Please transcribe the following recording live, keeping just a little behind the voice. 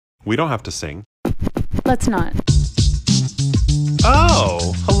We don't have to sing. Let's not.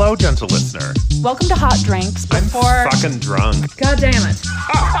 Oh, hello, gentle listener. Welcome to Hot Drinks. I'm fucking drunk. God damn it.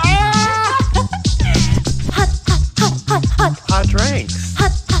 Hot drinks.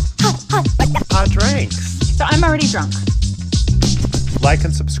 Hot drinks. So I'm already drunk. Like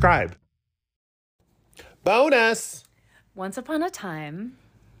and subscribe. Bonus. Once upon a time,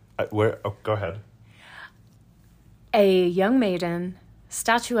 Go ahead. a young maiden,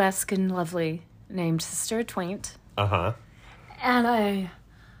 statuesque and lovely, named Sister Twaint, Uh-huh. and a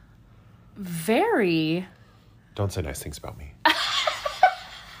very Don't say nice things about me.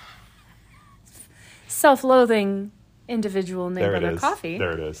 self-loathing individual named There it Brother is. Coffee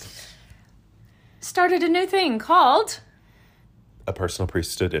There it is. started a new thing called... A personal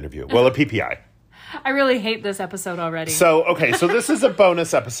priesthood interview. Well, a PPI. I really hate this episode already. So this is a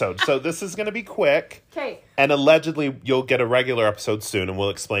bonus episode. So this is going to be quick. Okay. And allegedly, you'll get a regular episode soon, and we'll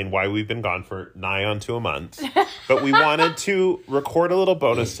explain why we've been gone for nigh onto a month. But we wanted to record a little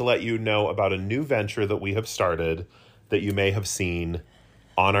bonus to let you know about a new venture that we have started that you may have seen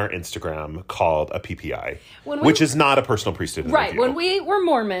on our Instagram called a PPI, which is not a personal priesthood interview. Right. When we were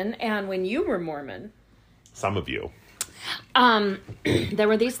Mormon and when you were Mormon... Some of you. there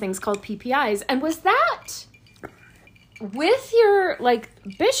were these things called PPIs. And was that with your,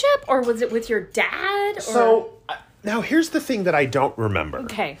 bishop, or was it with your dad? Or... So, now here's the thing that I don't remember.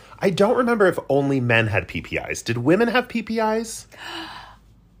 Okay. I don't remember if only men had PPIs. Did women have PPIs?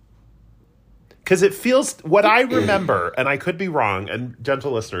 Because it feels, what I remember, and I could be wrong, and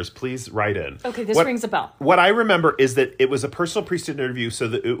gentle listeners, please write in. Okay, this rings a bell. What I remember is that it was a personal priesthood interview, so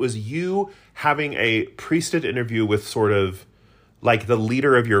that it was you having a priesthood interview with sort of like the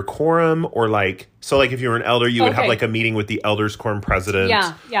leader of your quorum, or if you were an elder, you would have a meeting with the elders quorum president.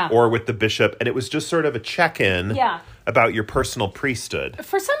 Yeah. Or with the bishop, and it was just sort of a check-in about your personal priesthood.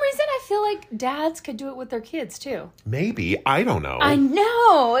 For some reason, I feel like dads could do it with their kids, too. Maybe. I don't know. I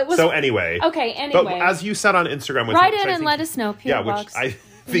know. It was... So anyway. Okay, anyway. But as you said on Instagram... Write in and let us know, P.O. Box. Which I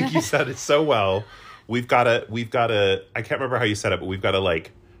think you said it so well. We've got to... I can't remember how you said it, but we've got to,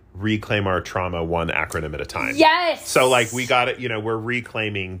 reclaim our trauma one acronym at a time. Yes! So, we got it, we're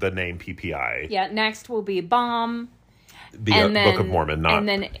reclaiming the name PPI. Yeah, next will be BOMB. Book of Mormon, not... And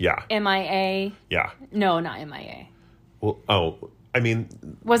then MIA. Yeah. No, not MIA. Well, I mean...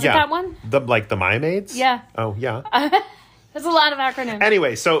 Was it that one? The Maya Maids? Yeah. Oh, yeah. There's a lot of acronyms.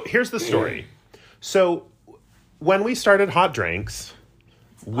 Anyway, so here's the story. So when we started Hot Drinks,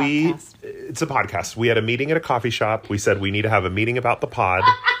 it's a podcast. We had a meeting at a coffee shop. We said we need to have a meeting about the pod.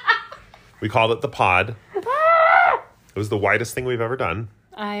 We called it the pod. It was the widest thing we've ever done.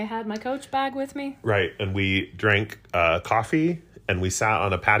 I had my Coach bag with me. Right. And we drank coffee, and we sat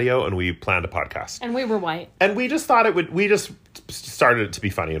on a patio, and we planned a podcast. And we were white. And we just thought we just started it to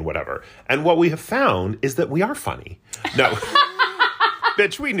be funny and whatever. And what we have found is that we are funny. No.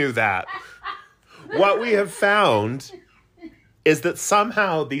 Bitch, we knew that. What we have found is that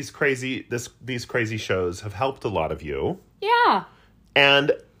somehow these crazy shows have helped a lot of you. Yeah.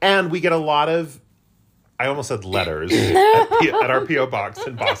 And we get a lot of, I almost said letters at our P.O. box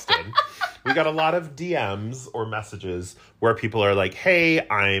in Boston. We got a lot of DMs or messages where people are like, hey,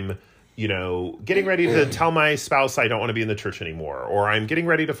 I'm, getting ready to tell my spouse I don't want to be in the church anymore, or I'm getting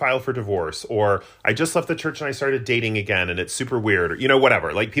ready to file for divorce, or I just left the church and I started dating again and it's super weird, or,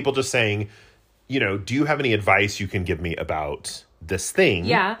 whatever. People just saying, do you have any advice you can give me about this thing?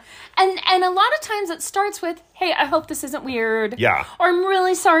 Yeah. And a lot of times it starts with, hey, I hope this isn't weird. Yeah. Or I'm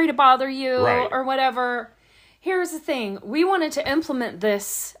really sorry to bother you, right, or whatever. Here's the thing. We wanted to implement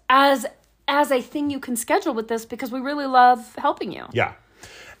this as a thing you can schedule with this because we really love helping you. Yeah.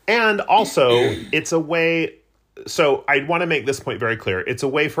 And also, it's a way... So I want to make this point very clear. It's a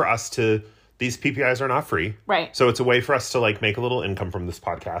way for us to... These PPIs are not free. Right. So it's a way for us to make a little income from this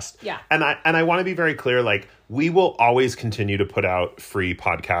podcast. Yeah. And I want to be very clear, we will always continue to put out free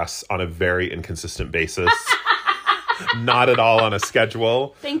podcasts on a very inconsistent basis. Not at all on a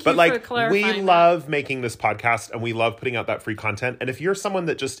schedule. Thank you for clarifying. We love making this podcast and we love putting out that free content. And if you're someone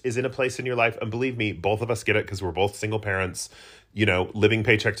that just is in a place in your life, and believe me, both of us get it because we're both single parents, living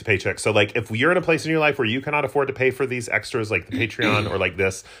paycheck to paycheck. So if you're in a place in your life where you cannot afford to pay for these extras like the Patreon or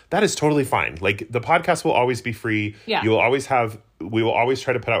this, that is totally fine. The podcast will always be free. Yeah. We will always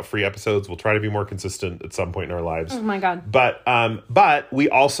try to put out free episodes. We'll try to be more consistent at some point in our lives. Oh my God. But we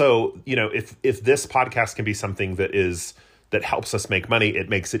also, if this podcast can be something that helps us make money, it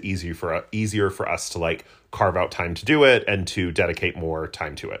makes it easier for us to carve out time to do it and to dedicate more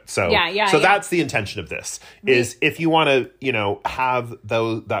time to it. So that's the intention of this. Is if you want to, have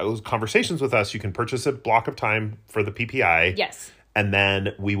those conversations with us, you can purchase a block of time for the PPI. Yes. And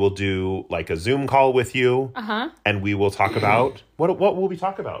then we will do like a Zoom call with you. And we will talk about, what will we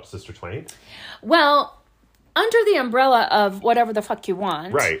talk about, Sister Twain? Well, under the umbrella of whatever the fuck you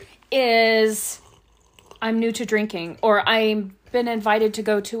want. Right. Is I'm new to drinking, or I've been invited to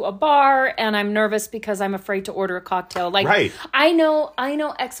go to a bar and I'm nervous because I'm afraid to order a cocktail. Like, right. I know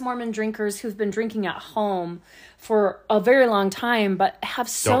ex-Mormon drinkers who've been drinking at home for a very long time, but have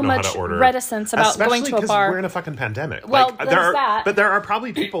so much reticence about going to a bar. We're in a fucking pandemic. Well, there's that. But there are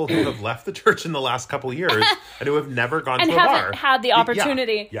probably people who have left the church in the last couple years and who have never gone to a bar. And haven't had the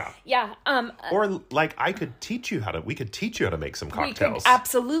opportunity. Yeah. Or like we could teach you how to make some cocktails.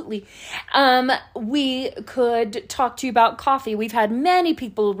 Absolutely. We could talk to you about coffee. We've had many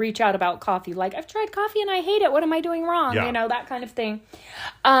people reach out about coffee. Like, I've tried coffee and I hate it. What am I doing wrong? Yeah. You know, that kind of thing.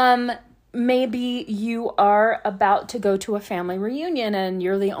 Maybe you are about to go to a family reunion and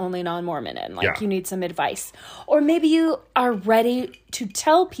you're the only non-Mormon and you need some advice. Or maybe you are ready to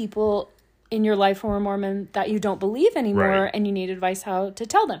tell people in your life who are Mormon that you don't believe anymore and you need advice how to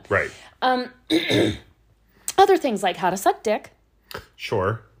tell them. Right. Other things like how to suck dick.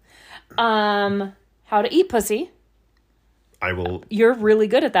 Sure. How to eat pussy. I will. You're really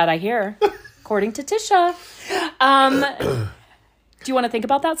good at that, I hear. According to Tisha. Do you want to think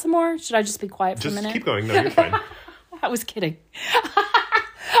about that some more? Should I just be quiet for a minute? Just keep going. No, you're fine. I was kidding.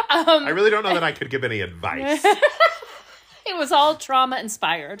 I really don't know that I could give any advice. It was all trauma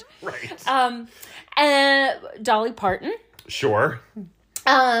inspired. Right. And Dolly Parton. Sure.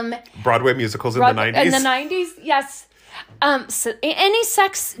 Broadway musicals in the 90s. In the 90s, yes. So any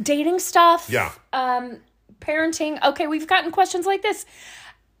sex, dating stuff. Yeah. Parenting. Okay, we've gotten questions like this.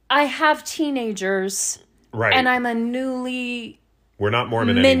 I have teenagers. Right. And I'm a newly... We're not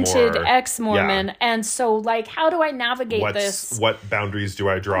Mormon minted anymore. ex-Mormon. Yeah. And so, like, how do I navigate this? What boundaries do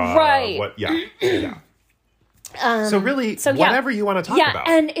I draw? Right. Yeah. So really, whatever you want to talk about.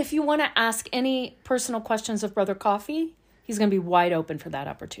 Yeah, and if you want to ask any personal questions of Brother Coffee, he's going to be wide open for that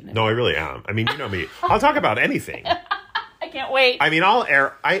opportunity. No, I really am. I mean, you know me. I'll talk about anything. I can't wait. I mean,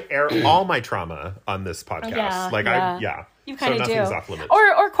 I air all my trauma on this podcast. You kind of do. Nothing's off limits.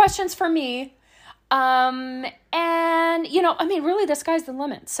 Or questions for me. And, you know, I mean, really, the sky's the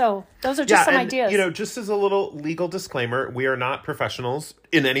limit. So those are just some ideas. You know, just as a little legal disclaimer, we are not professionals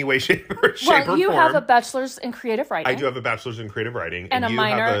in any way, shape, or form. Well, you have a bachelor's in creative writing. I do have a bachelor's in creative writing. And a you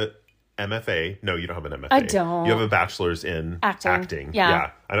minor. have a MFA. No, you don't have an MFA. I don't. You have a bachelor's in acting.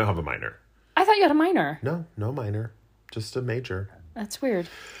 Yeah. I don't have a minor. I thought you had a minor. No minor. Just a major. That's weird.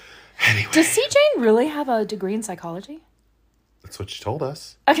 Anyway. Does C. Jane really have a degree in psychology? That's what she told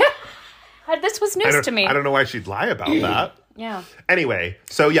us. Okay. This was news to me. I don't know why she'd lie about that. Yeah. Anyway,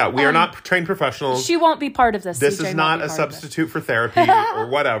 so we are not trained professionals. She won't be part of this. This is not a substitute for therapy or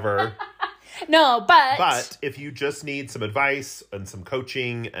whatever. No, But if you just need some advice and some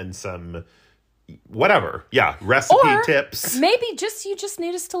coaching and some whatever, recipe tips. Maybe you just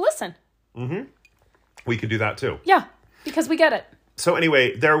need us to listen. Mm-hmm. We could do that too. Yeah, because we get it. So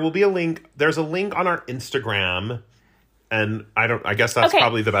anyway, there will be a link. There's a link on our Instagram. And I guess that's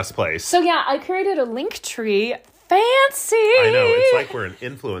probably the best place. So I created a link tree. Fancy. I know. It's like we're an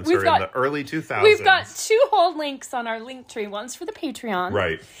influencer in the early 2000s. We've got 2 whole links on our link tree. One's for the Patreon.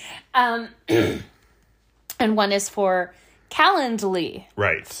 Right. And one is for Calendly.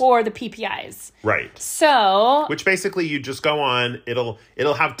 Right. For the PPIs. Right. So. Which basically you just go on. It'll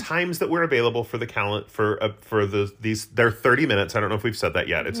have times that we're available for the calendar for these. They're 30 minutes. I don't know if we've said that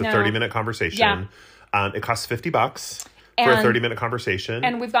yet. It's a 30-minute conversation. Yeah. It costs $50. For a 30-minute conversation.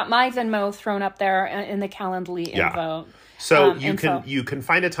 And we've got my Venmo thrown up there in the Calendly info. So you can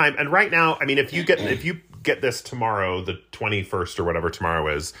find a time. And right now, I mean, if you get this tomorrow, the 21st or whatever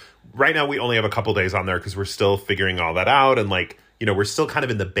tomorrow is, right now we only have a couple days on there because we're still figuring all that out. And we're still kind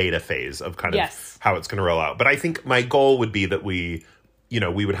of in the beta phase of kind of how it's going to roll out. But I think my goal would be that we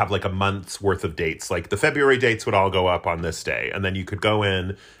would have like a month's worth of dates. Like the February dates would all go up on this day. And then you could go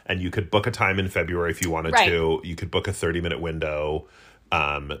in and you could book a time in February if you wanted to. You could book a 30-minute window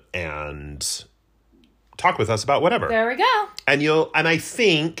and talk with us about whatever. There we go. And I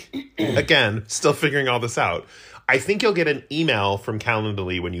think, again, still figuring all this out, I think you'll get an email from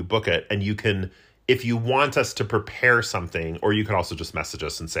Calendly when you book it, and you can... If you want us to prepare something, or you could also just message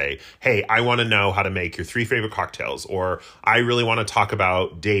us and say, hey, I want to know how to make your 3 favorite cocktails, or I really want to talk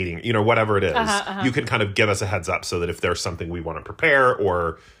about dating, whatever it is. You can kind of give us a heads up so that if there's something we want to prepare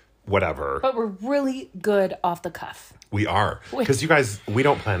or whatever. But we're really good off the cuff. We are. Because you guys, we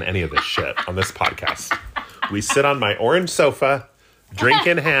don't plan any of this shit on this podcast. We sit on my orange sofa, drink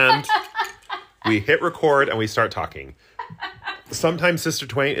in hand, we hit record, and we start talking. sometimes Sister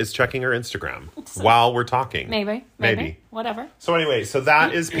Twain is checking her Instagram while we're talking. Maybe. Whatever. So anyway, so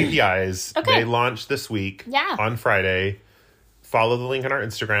that is PPIs. Okay. They launched this week on Friday. Follow the link on our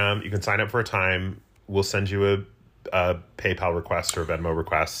Instagram. You can sign up for a time. We'll send you a PayPal request or a Venmo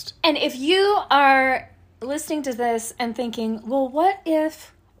request. And if you are listening to this and thinking, well, what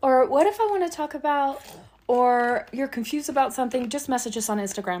if I want to talk about, or you're confused about something, just message us on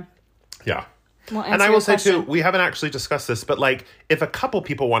Instagram. Yeah. We'll and I will say too, we haven't actually discussed this, but like if a couple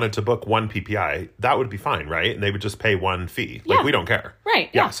people wanted to book one PPI, that would be fine, right? And they would just pay one fee. Like we don't care. Right.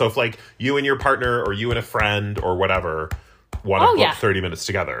 Yeah. So if like you and your partner or you and a friend or whatever want to book 30 minutes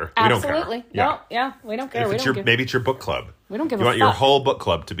together, we don't care. Absolutely. No, we don't care. Maybe it's your book club. We don't give you a want fuck. Your whole book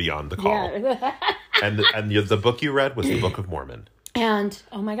club to be on the call. Yeah. and the book you read was the Book of Mormon. And,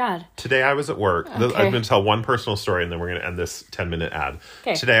 oh my God. Today I was at work. Okay. I'm going to tell one personal story and then we're going to end this 10-minute ad.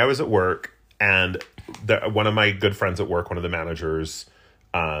 Okay. Today I was at work and one of my good friends at work, one of the managers,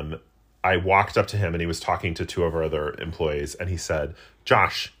 I walked up to him and he was talking to two of our other employees and he said,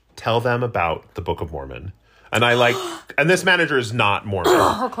 Josh, tell them about the Book of Mormon. And and this manager is not Mormon.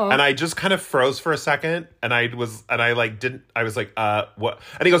 Okay. And I just kind of froze for a second and I was like, what?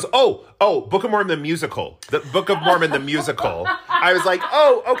 And he goes, oh, Book of Mormon, the musical. The Book of Mormon, the musical. I was like,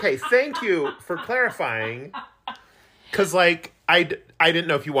 oh, okay, thank you for clarifying. Because, like, I didn't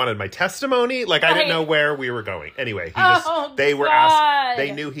know if you wanted my testimony. Like, I didn't know where we were going. Anyway,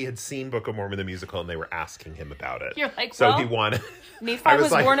 they knew he had seen Book of Mormon, the musical, and they were asking him about it. You're like, so he wanted... Nephi was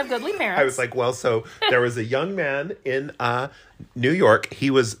born of goodly parents. I was like, well, so there was a young man in New York.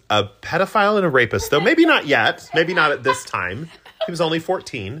 He was a pedophile and a rapist, though maybe not yet. Maybe not at this time. He was only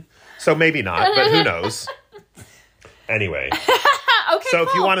 14, so maybe not, but who knows? Anyway. Okay, so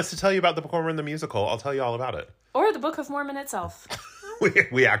if you want us to tell you about the Book of Mormon, the musical, I'll tell you all about it. Or the Book of Mormon itself.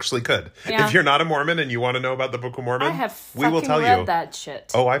 We actually could. Yeah. If you're not a Mormon and you want to know about the Book of Mormon, I have we will tell read you that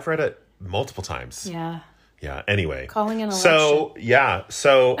shit. Oh, I've read it multiple times. Yeah. Yeah. Anyway. Calling an election.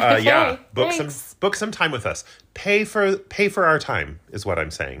 So Okay, book some time with us. Pay for our time is what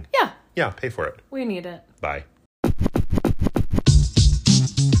I'm saying. Yeah. Yeah. Pay for it. We need it. Bye.